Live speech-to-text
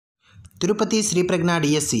Tirupati Sriprajna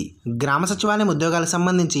DSC గ్రామ సచివాలయం ఉద్యోగాలకు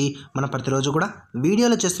సంబంధించి మనం ప్రతిరోజు కూడా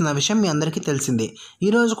వీడియోలు చేస్తున్న విషయం మీ అందరికీ తెలిసిందే.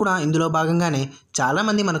 ఈరోజు కూడా ఇందులో భాగంగానే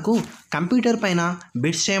చాలామంది మనకు కంప్యూటర్ పైన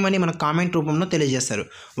బిట్స్ చేయమని మన కామెంట్ రూపంలో తెలియజేస్తారు.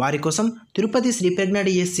 వారి కోసం తిరుపతి శ్రీప్రజ్ఞ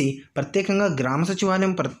డిఎస్సి ప్రత్యేకంగా గ్రామ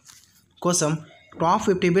సచివాలయం కోసం టాప్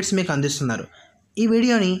 50 బిట్స్ మీకు అందిస్తున్నారు. ఈ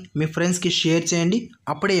వీడియోని మీ ఫ్రెండ్స్కి షేర్ చేయండి,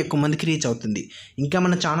 అప్పుడే ఎక్కువ మందికి రీచ్ అవుతుంది. ఇంకా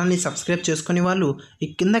మన ఛానల్ని సబ్స్క్రైబ్ చేసుకునే వాళ్ళు ఈ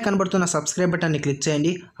కింద కనబడుతున్న సబ్స్క్రైబ్ బటన్ని క్లిక్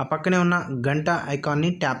చేయండి, ఆ పక్కనే ఉన్న గంట ఐకాన్ని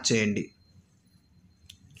ట్యాప్ చేయండి.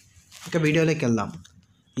 ఇక వీడియోలోకి వెళ్దాం.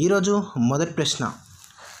 ఈరోజు మొదటి ప్రశ్న,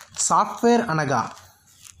 సాఫ్ట్వేర్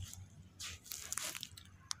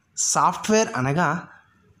అనగా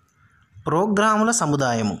ప్రోగ్రాముల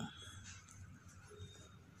సముదాయము.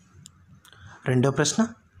 రెండో ప్రశ్న,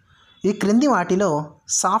 ఈ క్రింది వాటిలో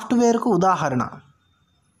సాఫ్ట్వేర్కు ఉదాహరణ.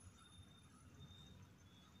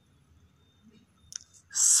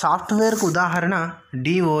 సాఫ్ట్వేర్కు ఉదాహరణ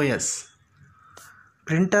DOS,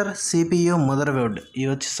 printer, CPU, mother board. ఇవి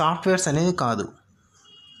వచ్చి సాఫ్ట్వేర్స్ అనేది కాదు.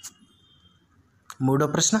 మూడో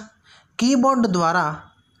ప్రశ్న, కీబోర్డ్ ద్వారా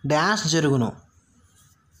డాష్ జరుగును.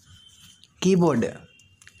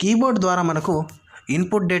 కీబోర్డ్ ద్వారా మనకు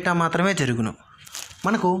ఇన్పుట్ డేటా మాత్రమే జరుగును.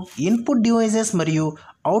 మనకు ఇన్పుట్ డివైజెస్ మరియు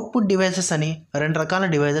అవుట్పుట్ డివైజెస్ అని రెండు రకాల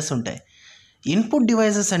డివైజెస్ ఉంటాయి. ఇన్పుట్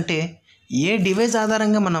డివైజెస్ అంటే ఏ డివైస్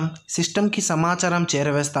ఆధారంగా మనం సిస్టమ్కి సమాచారం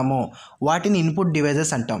చేరవేస్తామో వాటిని ఇన్పుట్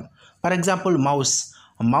డివైజెస్ అంటాం. ఫర్ ఎగ్జాంపుల్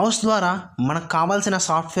మౌస్ ద్వారా మనకు కావాల్సిన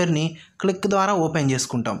సాఫ్ట్వేర్ని క్లిక్ ద్వారా ఓపెన్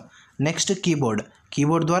చేసుకుంటాం. నెక్స్ట్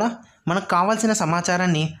కీబోర్డ్ ద్వారా మనకు కావాల్సిన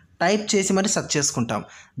సమాచారాన్ని టైప్ చేసి మరి సెర్చ్ చేసుకుంటాం.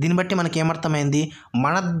 దీన్ని బట్టి మనకి ఏమర్థమైంది,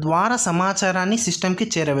 మన ద్వారా సమాచారాన్ని సిస్టమ్కి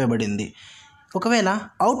చేరవేయబడింది. ఒకవేళ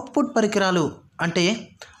అవుట్పుట్ పరికరాలు అంటే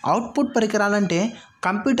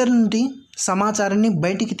కంప్యూటర్ నుండి సమాచారాన్ని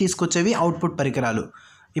బయటికి తీసుకొచ్చేవి అవుట్పుట్ పరికరాలు.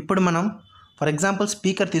 ఇప్పుడు మనం ఫర్ ఎగ్జాంపుల్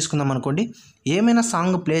స్పీకర్ తీసుకుందాం అనుకోండి. ఏమైనా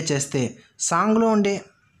సాంగ్ ప్లే చేస్తే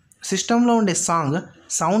సిస్టంలో ఉండే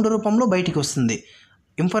సౌండ్ రూపంలో బయటికి వస్తుంది,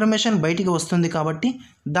 ఇన్ఫర్మేషన్ బయటికి వస్తుంది. కాబట్టి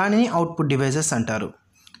దానిని అవుట్పుట్ డివైజెస్ అంటారు.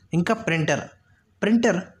 ఇంకా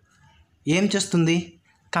ప్రింటర్ ఏం చేస్తుంది,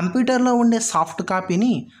 కంప్యూటర్లో ఉండే సాఫ్ట్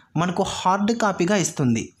కాపీని మనకు హార్డ్ కాపీగా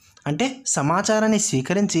ఇస్తుంది. అంటే సమాచారాన్ని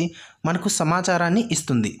స్వీకరించి మనకు సమాచారాన్ని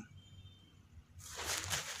ఇస్తుంది.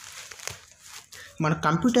 మన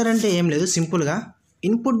కంప్యూటర్ అంటే ఏం లేదు, సింపుల్గా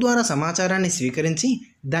ఇన్పుట్ ద్వారా సమాచారాన్ని స్వీకరించి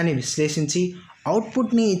దాన్ని విశ్లేషించి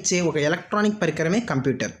అవుట్పుట్ని ఇచ్చే ఒక ఎలక్ట్రానిక్ పరికరమే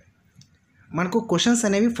కంప్యూటర్. మనకు క్వశ్చన్స్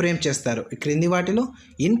అనేవి ఫ్రేమ్ చేస్తారు. ఈ క్రింది వాటిలో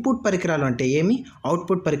ఇన్పుట్ పరికరాలు అంటే ఏమి,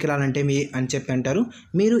 అవుట్పుట్ పరికరాలు అంటే ఏమి అని చెప్పి అంటారు.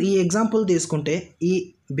 మీరు ఈ ఎగ్జాంపుల్ తీసుకుంటే ఈ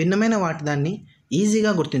భిన్నమైన దాన్ని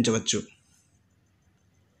ఈజీగా గుర్తించవచ్చు.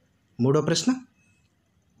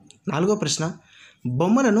 నాలుగో ప్రశ్న,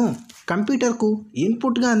 బొమ్మలను కంప్యూటర్కు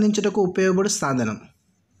ఇన్పుట్గా అందించుటకు ఉపయోగపడే సాధనం.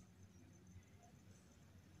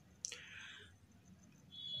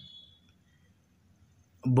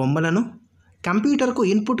 బొమ్మలను కంప్యూటర్కు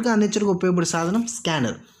ఇన్పుట్గా అందించడానికి ఉపయోగపడే సాధనం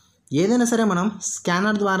స్కానర్. ఏదైనా సరే మనం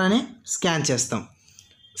స్కానర్ ద్వారానే స్కాన్ చేస్తాం.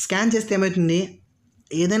 స్కాన్ చేస్తే ఏమవుతుంది,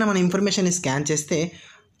 ఏదైనా మన ఇన్ఫర్మేషన్ని స్కాన్ చేస్తే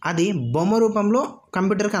అది బొమ్మ రూపంలో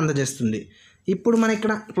కంప్యూటర్కి అందజేస్తుంది. ఇప్పుడు మనం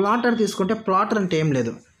ఇక్కడ ప్లాటర్ తీసుకుంటే ప్లాటర్ అంటే ఏం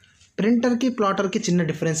లేదు, ప్రింటర్కి ప్లాటర్కి చిన్న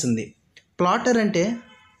డిఫరెన్స్ ఉంది. ప్లాటర్ అంటే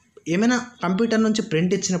ఏమైనా కంప్యూటర్ నుంచి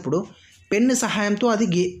ప్రింట్ ఇచ్చినప్పుడు పెన్ సహాయంతో అది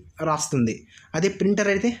రాస్తుంది. అదే ప్రింటర్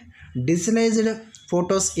అయితే డిజిటలైజ్డ్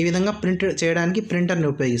ఫొటోస్ ఈ విధంగా ప్రింట్ చేయడానికి ప్రింటర్ని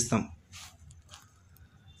ఉపయోగిస్తాం.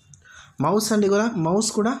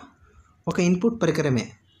 మౌస్ కూడా ఒక ఇన్పుట్ పరికరమే,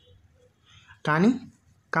 కానీ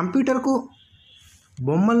కంప్యూటర్కు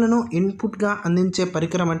బొమ్మలను ఇన్పుట్గా అందించే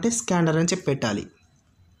పరికరం అంటే స్కానర్ అని చెప్పి పెట్టాలి.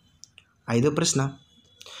 ఐదో ప్రశ్న,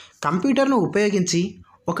 కంప్యూటర్ను ఉపయోగించి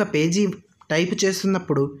ఒక పేజీ టైప్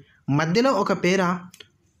చేస్తున్నప్పుడు మధ్యలో ఒక పేర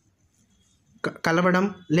కలవడం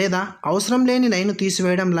లేదా అవసరం లేని లైన్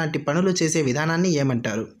తీసివేయడం లాంటి పనులు చేసే విధానాన్ని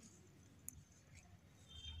ఏమంటారు?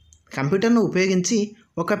 కంప్యూటర్ను ఉపయోగించి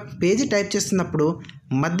ఒక పేజీ టైప్ చేస్తున్నప్పుడు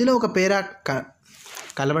మధ్యలో ఒక పేర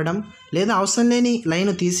కలవడం లేదా అవసరం లేని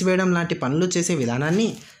లైన్ తీసివేయడం లాంటి పనులు చేసే విధానాన్ని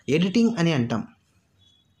ఎడిటింగ్ అని అంటాం.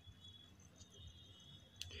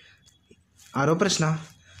 ఆరో ప్రశ్న,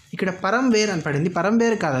 ఇక్కడ పరంవేర్ అని పడింది.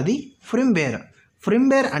 పరంవేర్ కాదు, అది ఫ్రిమ్వేర్.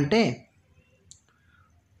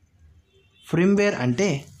 ఫ్రిమ్వేర్ అంటే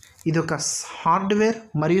ఇది ఒక హార్డ్వేర్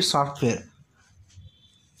మరియు సాఫ్ట్వేర్.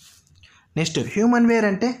 నెక్స్ట్ హ్యూమన్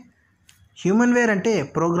వేర్ అంటే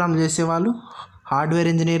ప్రోగ్రామ్ చేసేవాళ్ళు, హార్డ్వేర్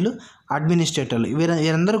ఇంజనీర్లు, అడ్మినిస్ట్రేటర్లు,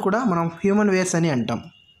 వీరందరూ కూడా మనం హ్యూమన్ వేర్స్ అని అంటాం.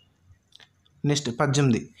 నెక్స్ట్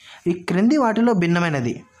 18, ఈ క్రింది వాటిలో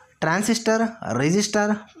భిన్నమైనది. Transistor,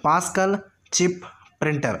 register, pascal, chip,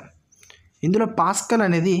 printer. ఇందులో పాస్కల్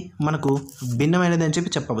అనేది మనకు భిన్నమైనది అని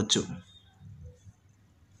చెప్పవచ్చు.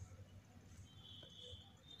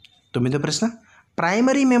 9వ ప్రశ్న,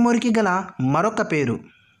 ప్రైమరీ మెమొరీకి గల మరొక పేరు.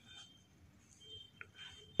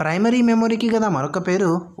 ప్రైమరీ మెమొరీకి గల మరొక పేరు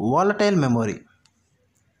వాలటైల్ మెమొరీ.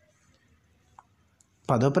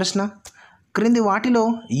 10వ ప్రశ్న, క్రింది వాటిలో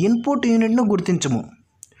ఇన్పుట్ యూనిట్ను గుర్తించము.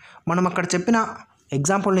 మనం అక్కడ చెప్పిన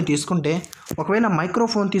ఎగ్జాంపుల్ని తీసుకుంటే, ఒకవేళ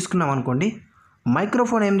మైక్రోఫోన్ తీసుకున్నాం అనుకోండి.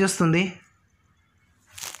 మైక్రోఫోన్ ఏం చేస్తుంది?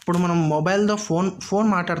 ఇప్పుడు మనం మొబైల్తో ఫోన్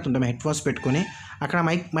మాట్లాడుతుంటాం హెడ్ఫోన్స్ పెట్టుకొని, అక్కడ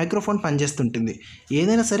మైక్రోఫోన్ పనిచేస్తుంటుంది.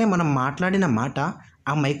 ఏదైనా సరే మనం మాట్లాడిన మాట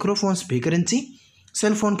ఆ మైక్రోఫోన్ స్వీకరించి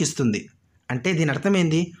సెల్ ఫోన్కి ఇస్తుంది. అంటే దీని అర్థం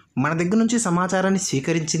ఏంది? మన దగ్గర నుంచి సమాచారాన్ని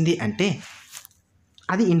స్వీకరించింది అంటే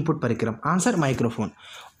అది ఇన్పుట్ పరికరం. Answer microphone.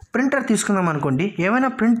 ప్రింటర్ తీసుకుందాం అనుకోండి. ఏమైనా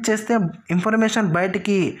ప్రింట్ చేస్తే ఇన్ఫర్మేషన్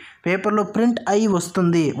బయటికి పేపర్లో ప్రింట్ అయి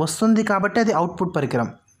వస్తుంది కాబట్టి అది అవుట్పుట్ పరికరం.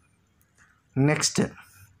 నెక్స్ట్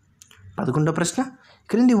 11వ ప్రశ్న,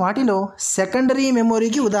 క్రింది వాటిలో సెకండరీ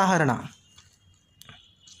మెమొరీకి ఉదాహరణ.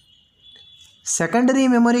 సెకండరీ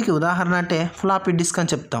మెమొరీకి ఉదాహరణ అంటే ఫ్లాపీ డిస్క్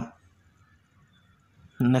అని చెప్తాం.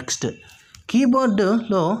 నెక్స్ట్,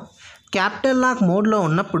 కీబోర్డులో క్యాపిటల్ లాక్ మోడ్లో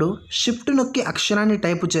ఉన్నప్పుడు షిఫ్ట్ నొక్కి అక్షరాన్ని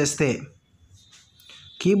టైపు చేస్తే.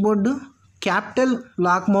 కీబోర్డు క్యాపిటల్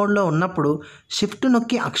లాక్ మోడ్లో ఉన్నప్పుడు షిఫ్ట్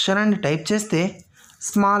నొక్కి అక్షరాన్ని టైప్ చేస్తే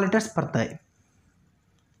స్మాల్ లెటర్స్ పడతాయి.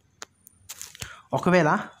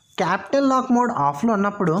 ఒకవేళ క్యాపిటల్ లాక్ మోడ్ ఆఫ్లో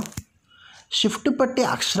ఉన్నప్పుడు షిఫ్ట్ పట్టి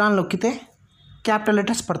అక్షరాలు నొక్కితే క్యాపిటల్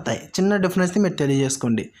లెటర్స్ పడతాయి. చిన్న డిఫరెన్స్ని మీరు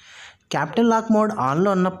తెలియజేసుకోండి. క్యాపిటల్ లాక్ మోడ్ ఆన్లో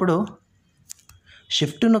ఉన్నప్పుడు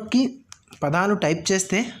షిఫ్ట్ నొక్కి పదాలు టైప్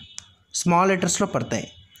చేస్తే స్మాల్ లెటర్స్లో పడతాయి.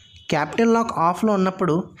 క్యాపిటల్ లాక్ ఆఫ్లో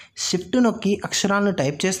ఉన్నప్పుడు షిఫ్ట్ నొక్కి అక్షరాలను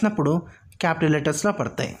టైప్ చేసినప్పుడు క్యాపిటల్ లెటర్స్లో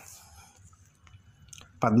పడతాయి.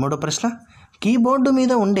 13వ ప్రశ్న, కీబోర్డు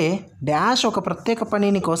మీద ఉండే డాష్ ఒక ప్రత్యేక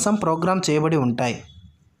పనిని కోసం ప్రోగ్రామ్ చేయబడి ఉంటాయి.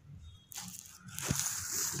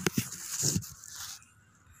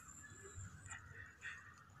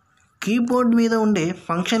 కీబోర్డ్ మీద ఉండే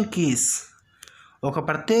ఫంక్షన్ కీస్ ఒక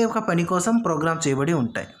ప్రత్యేక పని కోసం ప్రోగ్రామ్ చేయబడి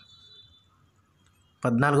ఉంటాయి.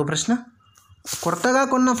 14వ ప్రశ్న, కొత్తగా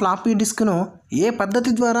కొన్న ఫ్లాపీ డిస్క్ను ఏ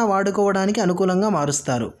పద్ధతి ద్వారా వాడుకోవడానికి అనుకూలంగా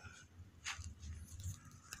మారుస్తారు?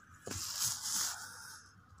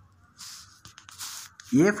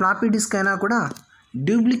 ఏ ఫ్లాపీ డిస్క్ అయినా కూడా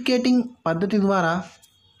డూప్లికేటింగ్ పద్ధతి ద్వారా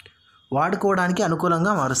వాడుకోవడానికి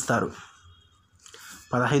అనుకూలంగా మారుస్తారు.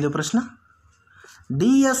 15వ ప్రశ్న,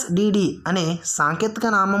 DSDD అనే సాంకేతిక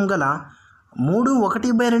నామం గల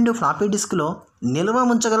 3/1/2 ఫ్లాపీ డిస్క్లో నిల్వ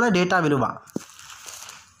ఉంచగల డేటా విలువ.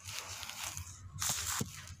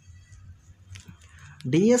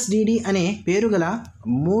 DSDD అనే పేరు గల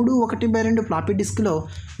 3/1/2 ఫ్లాపీ డిస్క్లో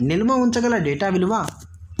నిల్వ ఉంచగల డేటా విలువ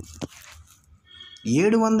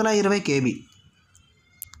 720 KB.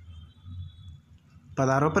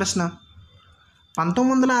 16వ ప్రశ్న,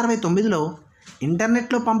 1969లో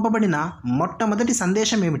ఇంటర్నెట్లో పంపబడిన మొట్టమొదటి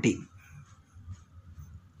సందేశం ఏమిటి?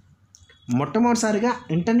 మొట్టమొదటిసారిగా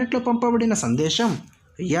ఇంటర్నెట్లో పంపబడిన సందేశం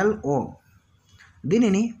LO.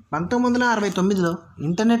 దీనిని 1969లో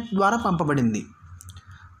ఇంటర్నెట్ ద్వారా పంపబడింది.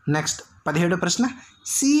 నెక్స్ట్ 17వ ప్రశ్న,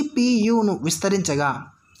 CPUను విస్తరించగా.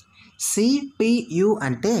 CPU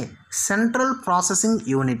అంటే సెంట్రల్ ప్రాసెసింగ్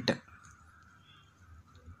యూనిట్.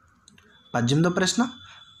 18వ ప్రశ్న,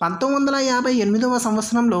 1958వ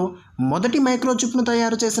సంవత్సరంలో మొదటి మైక్రోచిప్ను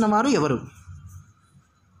తయారు చేసిన వారు ఎవరు?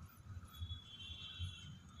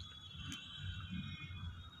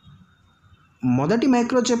 మొదటి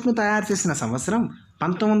మైక్రోచిప్ను తయారు చేసిన సంవత్సరం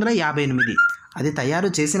 1958. అది తయారు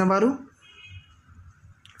చేసిన వారు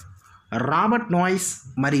రాబర్ట్ నాయిస్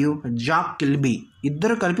మరియు జాక్ కిల్బీ.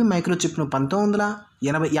 ఇద్దరు కలిపి మైక్రోచిప్ను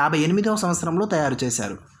 1958వ సంవత్సరంలో తయారు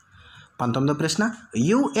చేశారు. 19వ ప్రశ్న,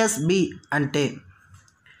 USB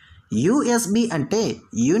అంటే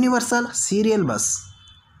యూనివర్సల్ సీరియల్ బస్.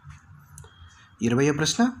 20వ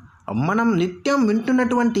ప్రశ్న, మనం నిత్యం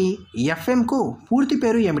వింటున్నటువంటి FMకు పూర్తి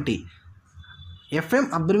పేరు ఏమిటి? FM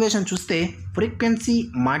అబ్రివేషన్ చూస్తే ఫ్రీక్వెన్సీ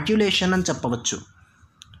మాడ్యులేషన్ అని చెప్పవచ్చు.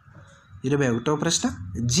 21వ ప్రశ్న,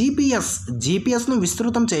 GPSను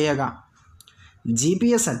విస్తృతం చేయగా.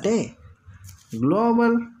 GPS అంటే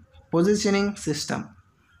గ్లోబల్ పొజిషనింగ్ సిస్టమ్.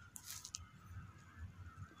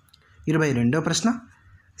 22వ ప్రశ్న,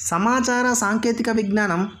 సమాచార సాంకేతిక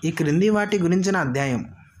విజ్ఞానం ఈ క్రింది వాటి గురించిన అధ్యాయం.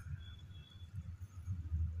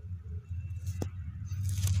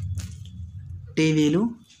 టీవీలు,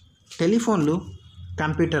 టెలిఫోన్లు,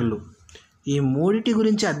 కంప్యూటర్లు ఈ మూడిటి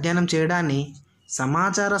గురించి అధ్యయనం చేయడాన్ని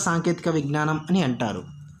సమాచార సాంకేతిక విజ్ఞానం అని అంటారు.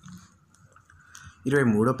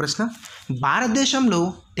 23వ ప్రశ్న, భారతదేశంలో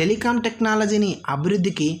టెలికాం టెక్నాలజీని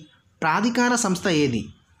అభివృద్ధికి ప్రాధికార సంస్థ ఏది?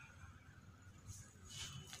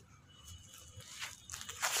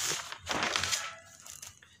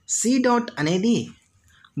 C.DOT అనేది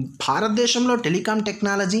భారతదేశంలో టెలికాం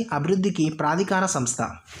టెక్నాలజీ అభివృద్ధికి ప్రాధికార సంస్థ.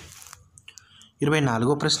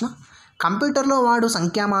 24వ ప్రశ్న, కంప్యూటర్లో వాడు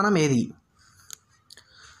సంఖ్యామానం ఏది?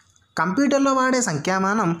 కంప్యూటర్లో వాడే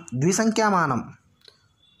సంఖ్యామానం ద్విసంఖ్యామానం.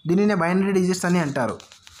 దీనినే బైనరీ డిజిట్స్ అని అంటారు.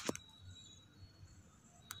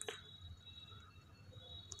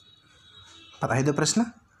 15వ ప్రశ్న,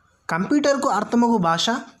 కంప్యూటర్కు అర్థమగు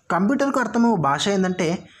భాష ఏంటంటే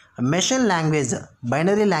మెషిన్ లాంగ్వేజ్,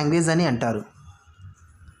 బైనరీ లాంగ్వేజ్ అని అంటారు.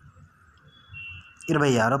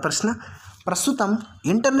 26వ ప్రశ్న, ప్రస్తుతం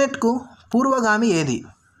ఇంటర్నెట్కు పూర్వగామి ఏది?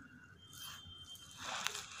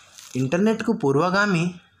 ఇంటర్నెట్కు పూర్వగామి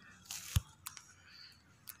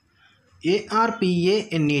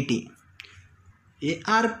ARPANET.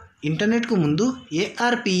 ఇంటర్నెట్కు ముందు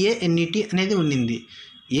ARPANET అనేది ఉండింది.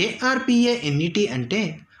 ARPANET అంటే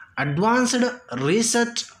అడ్వాన్స్డ్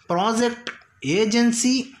రీసెర్చ్ ప్రాజెక్ట్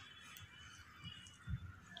ఏజెన్సీ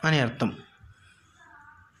అని అర్థం.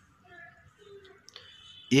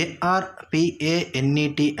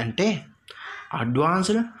 ARPANET అంటే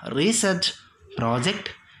advanced research project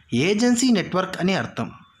agency network అని అర్థం.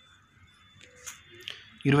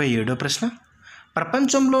 27వ ప్రశ్న,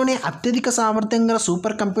 ప్రపంచంలోనే అత్యధిక సామర్థ్యం గల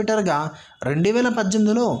సూపర్ కంప్యూటర్గా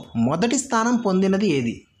 2018లో మొదటి స్థానం పొందినది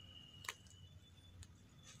ఏది?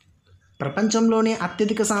 ప్రపంచంలోనే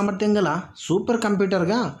అత్యధిక సామర్థ్యం గల సూపర్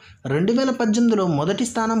కంప్యూటర్గా 2018లో మొదటి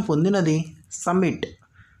స్థానం పొందినది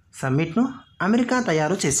సమ్మిట్ను అమెరికా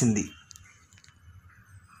తయారు చేసింది.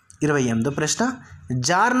 28వ ప్రశ్న,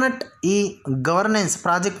 జార్నెట్ ఈ గవర్నెన్స్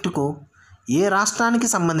ప్రాజెక్టుకు ఏ రాష్ట్రానికి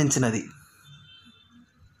సంబంధించినది?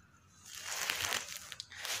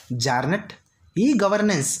 జార్నెట్ ఈ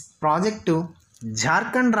గవర్నెన్స్ ప్రాజెక్టు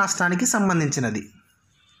జార్ఖండ్ రాష్ట్రానికి సంబంధించినది.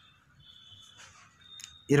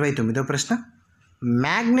 29వ ప్రశ్న,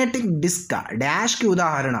 మ్యాగ్నెటిక్ డిస్క్ డాష్కి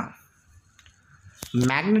ఉదాహరణ?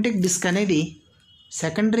 మ్యాగ్నెటిక్ డిస్క్ అనేది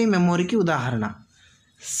సెకండరీ మెమొరీకి ఉదాహరణ.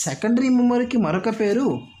 సెకండరీ మెమొరీకి మరొక పేరు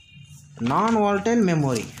నాన్ వాలటైల్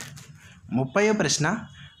మెమొరీ. 30వ ప్రశ్న,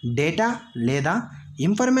 డేటా లేదా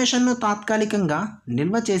ఇన్ఫర్మేషన్ను తాత్కాలికంగా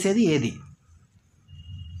నిల్వ చేసేది ఏది?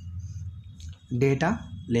 డేటా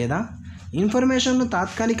లేదా ఇన్ఫర్మేషన్ను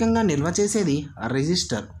తాత్కాలికంగా నిల్వ చేసేది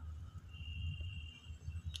రిజిస్టర్.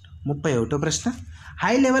 31వ ప్రశ్న,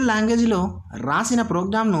 హై లెవెల్ లాంగ్వేజ్లో రాసిన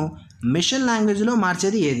ప్రోగ్రామ్ను మిషన్ లాంగ్వేజ్లో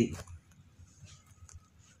మార్చేది ఏది?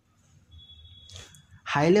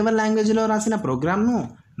 హై లెవెల్ లాంగ్వేజ్లో రాసిన ప్రోగ్రామ్ను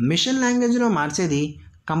మిషన్ లాంగ్వేజ్లో మార్చేది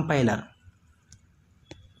కంపైలర్.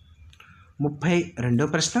 32వ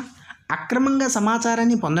ప్రశ్న, అక్రమంగా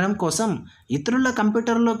సమాచారాన్ని పొందడం కోసం ఇతరుల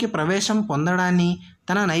కంప్యూటర్లోకి ప్రవేశం పొందడాన్ని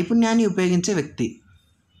తన నైపుణ్యాన్ని ఉపయోగించే వ్యక్తి.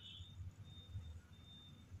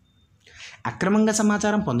 అక్రమంగా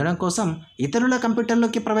సమాచారం పొందడం కోసం ఇతరుల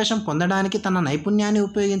కంప్యూటర్లోకి ప్రవేశం పొందడానికి తన నైపుణ్యాన్ని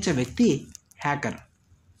ఉపయోగించే వ్యక్తి హ్యాకర్.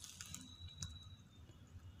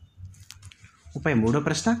 33వ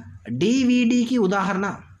ప్రశ్న, డివిడికి ఉదాహరణ?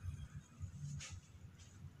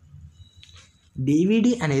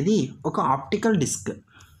 డివిడి అనేది ఒక ఆప్టికల్ డిస్క్.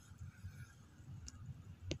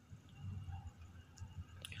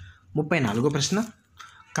 34వ ప్రశ్న,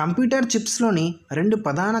 కంప్యూటర్ చిప్స్లోని 2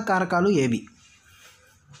 ప్రధాన కారకాలు ఏవి?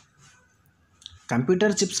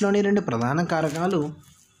 కంప్యూటర్ చిప్స్లోని 2 ప్రధాన కారకాలు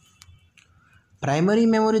ప్రైమరీ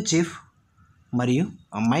మెమరీ చిప్ మరియు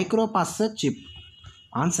మైక్రో ప్రాసెసర్ చిప్.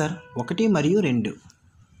 ఆన్సర్ 1 మరియు 2.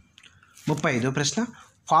 35వ ప్రశ్న,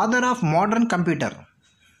 father of modern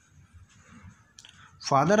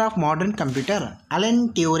computer Allen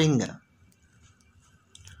Turing.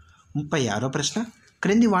 36వ ప్రశ్న,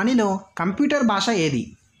 క్రింది వాణిలో కంప్యూటర్ భాష ఏది?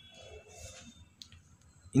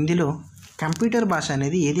 ఇందులో కంప్యూటర్ భాష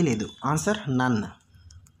అనేది ఏది లేదు. ఆన్సర్ నన్.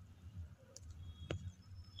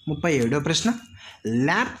 37వ ప్రశ్న,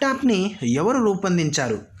 ల్యాప్టాప్ని ఎవరు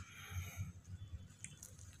రూపొందించారు?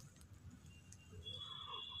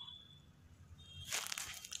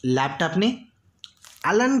 ల్యాప్టాప్ని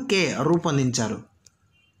అలన్ కే రూపొందించారు.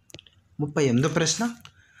 38వ ప్రశ్న,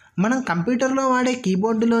 మనం కంప్యూటర్లో వాడే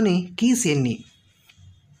కీబోర్డులోని కీస్ ఎన్ని?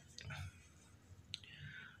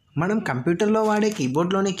 మనం కంప్యూటర్లో వాడే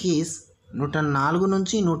కీబోర్డ్లోని కీస్ 104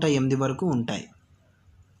 నుంచి 108 వరకు ఉంటాయి.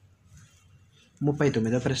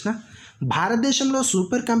 39వ ప్రశ్న, భారతదేశంలో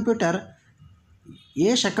సూపర్ కంప్యూటర్ ఏ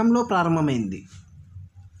శకంలో ప్రారంభమైంది?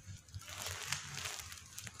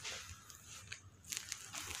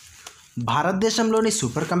 భారతదేశంలోని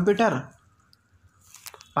సూపర్ కంప్యూటర్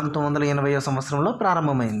 1980వ సంవత్సరంలో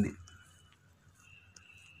ప్రారంభమైంది.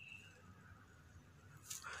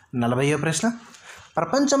 40వ ప్రశ్న,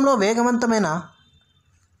 ప్రపంచంలో వేగవంతమైన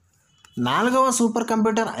 4వ సూపర్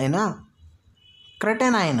కంప్యూటర్ అయిన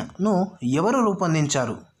క్రెటెనైన్ను ఎవరు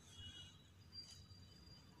రూపొందించారు?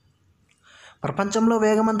 ప్రపంచంలో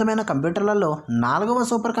వేగవంతమైన కంప్యూటర్లలో 4వ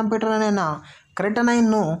సూపర్ కంప్యూటర్ అయిన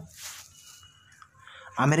క్రెటెనైన్ను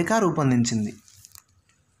అమెరికా రూపొందించింది.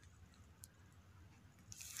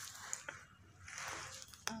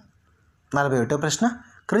 41వ ప్రశ్న,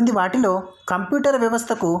 క్రింది వాటిలో కంప్యూటర్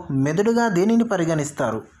వ్యవస్థకు మెదడుగా దేనిని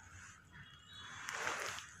పరిగణిస్తారు?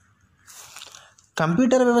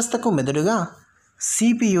 కంప్యూటర్ వ్యవస్థకు మెదడుగా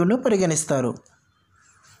సిపియును పరిగణిస్తారు.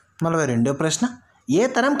 42వ ప్రశ్న, ఏ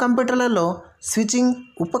తరం కంప్యూటర్లలో స్విచ్చింగ్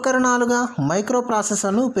ఉపకరణాలుగా మైక్రో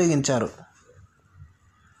ప్రాసెసర్ను ఉపయోగించారు?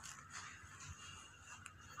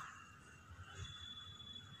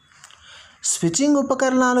 స్విచ్చింగ్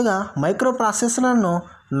ఉపకరణాలుగా మైక్రో ప్రాసెసర్లను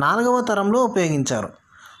 4వ తరంలో ఉపయోగించారు.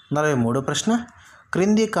 43వ ప్రశ్న,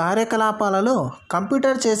 క్రింది కార్యకలాపాలలో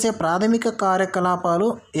కంప్యూటర్ చేసే ప్రాథమిక కార్యకలాపాలు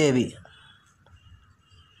ఏవి?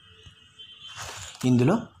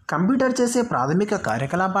 ఇందులో కంప్యూటర్ చేసే ప్రాథమిక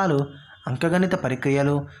కార్యకలాపాలు అంకగణిత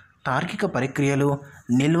ప్రక్రియలు, తార్కిక ప్రక్రియలు,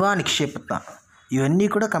 నిల్వ నిక్షేపత, ఇవన్నీ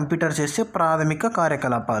కూడా కంప్యూటర్ చేసే ప్రాథమిక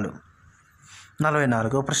కార్యకలాపాలు.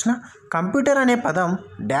 44వ ప్రశ్న, కంప్యూటర్ అనే పదం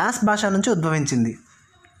డాష్ భాష నుంచి ఉద్భవించింది?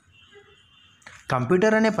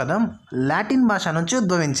 కంప్యూటర్ అనే పదం లాటిన్ భాష నుంచి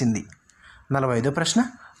ఉద్భవించింది. 45వ ప్రశ్న,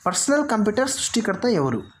 పర్సనల్ కంప్యూటర్ సృష్టికర్త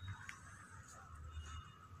ఎవరు?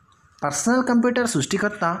 పర్సనల్ కంప్యూటర్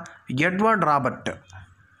సృష్టికర్త ఎడ్వర్డ్ రాబర్ట్.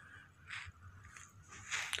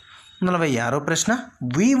 46వ ప్రశ్న,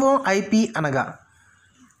 విఓఐపి అనగా?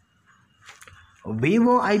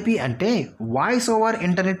 విఓఐపి అంటే వాయిస్ ఓవర్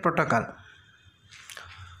ఇంటర్నెట్ ప్రోటోకాల్.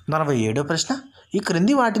 47వ ప్రశ్న, ఈ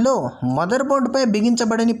క్రింది వాటిలో మదర్ బోర్డుపై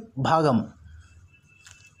బిగించబడని భాగం?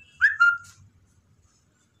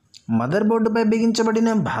 మదర్ బోర్డుపై బిగించబడిన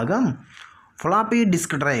భాగం ఫ్లాపీ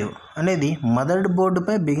డిస్క్ డ్రైవ్ అనేది మదర్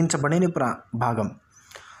బోర్డుపై బిగించబడిన భాగం.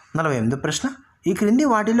 48వ ప్రశ్న, ఈ క్రింది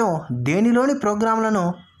వాటిలో దేనిలోని ప్రోగ్రాంలను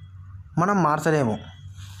మనం మార్చలేము?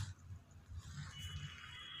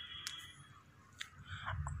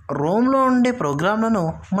 రోమ్లో ఉండే ప్రోగ్రాంలను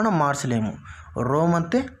మనం మార్చలేము. రోమ్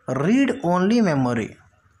అంటే రీడ్ ఓన్లీ మెమొరీ.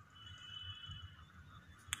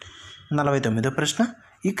 49వ ప్రశ్న,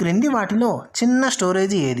 ఈ క్రింది వాటిలో చిన్న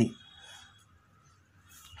స్టోరేజీ ఏది?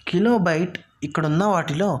 కిలోబైట్ ఇక్కడున్న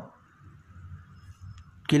వాటిలో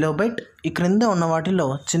కిలోబైట్, ఈ క్రింద ఉన్న వాటిలో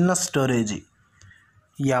చిన్న స్టోరేజీ.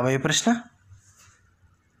 50వ ప్రశ్న,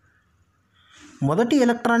 మొదటి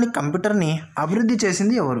ఎలక్ట్రానిక్ కంప్యూటర్ని అభివృద్ధి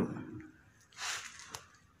చేసింది ఎవరు?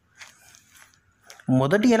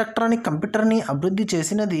 మొదటి ఎలక్ట్రానిక్ కంప్యూటర్ని అభివృద్ధి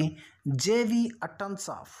చేసినది జేవి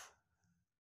అటన్సాఫ్.